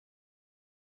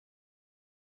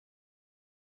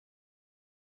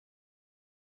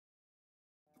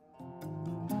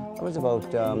I was about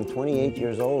 28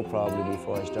 years old probably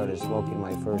before I started smoking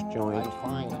my first joint. I'm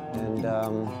fine. And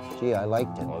gee, I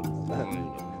liked it.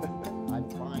 I'm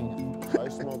fine. I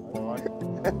smoke pot.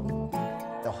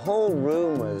 The whole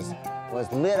room was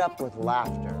lit up with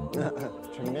laughter.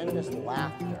 Tremendous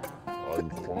laughter.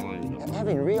 I'm fine.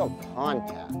 Having real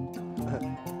contact.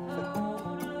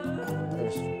 It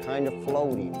was kind of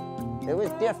floating. It was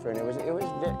different. It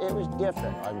was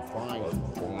different. I'm fine. I'm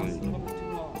fine.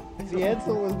 The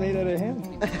Edsel was made out of him.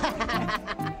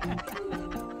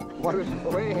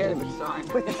 Way ahead of his time.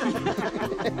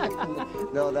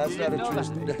 No, that's not a true.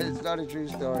 It's not a true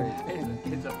story.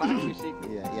 It's a factory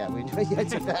secret. Yeah, we do. Yeah,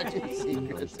 it's a factory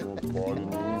secret. Smoke pot in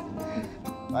the evening.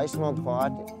 I smoke pot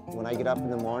when I get up in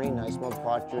the morning. I smoke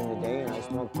pot during the day, and I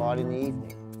smoke pot in the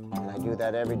evening. And I do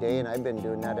that every day, and I've been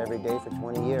doing that every day for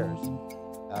 20 years.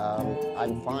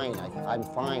 I'm fine. I'm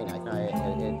fine.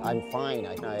 I'm fine.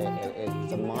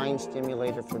 It's a mind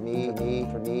stimulator for me.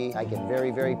 I get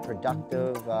very, very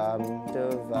productive.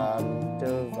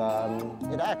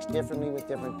 It acts differently with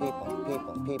different people.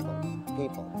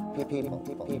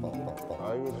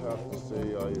 I would have to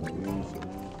say I abuse it.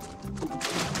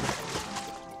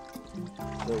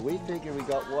 So we figure we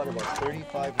got what, about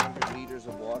 3,500 liters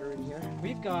of water in here?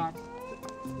 We've got,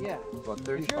 yeah. About If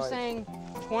 35. you're saying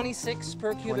 26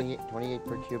 per cubic 28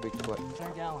 per cubic foot.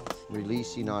 gallons.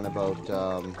 Releasing on about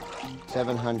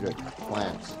 700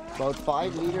 plants. About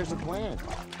 5 liters a plant.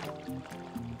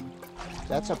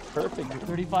 That's a perfect,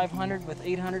 3,500 with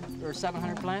 800 or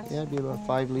 700 plants? yeah, it'd be about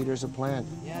 5 liters a plant.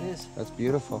 Yeah, it is. That's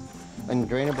beautiful. And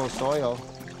drainable soil,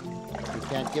 you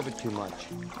can't give it too much,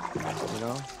 you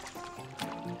know?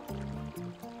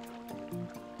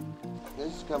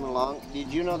 This is coming along.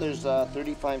 Did you know there's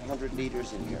 3,500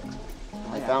 liters in here?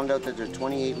 I found out that there's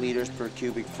 28 liters per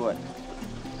cubic foot.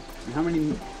 And how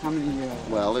many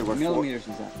Well, there were millimeters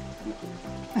is that?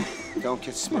 Don't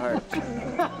get smart.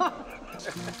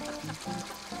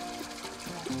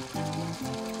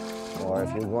 Or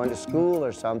if you're going to school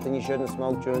or something, you shouldn't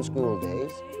smoke during school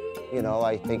days. You know,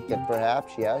 I think that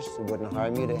perhaps, yes, it wouldn't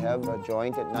harm you to have a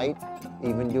joint at night.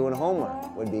 Even doing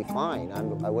homework would be fine. I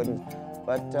wouldn't,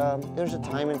 but there's a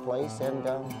time and place, and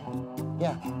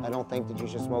yeah, I don't think that you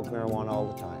should smoke marijuana all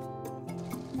the time.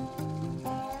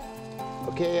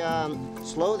 Okay,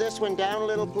 slow this one down a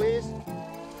little, please.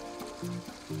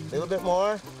 A little bit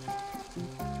more.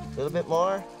 A little bit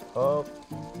more. Oh,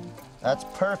 that's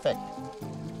perfect.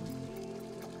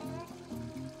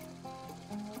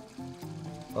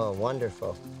 Oh,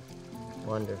 wonderful.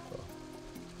 Wonderful.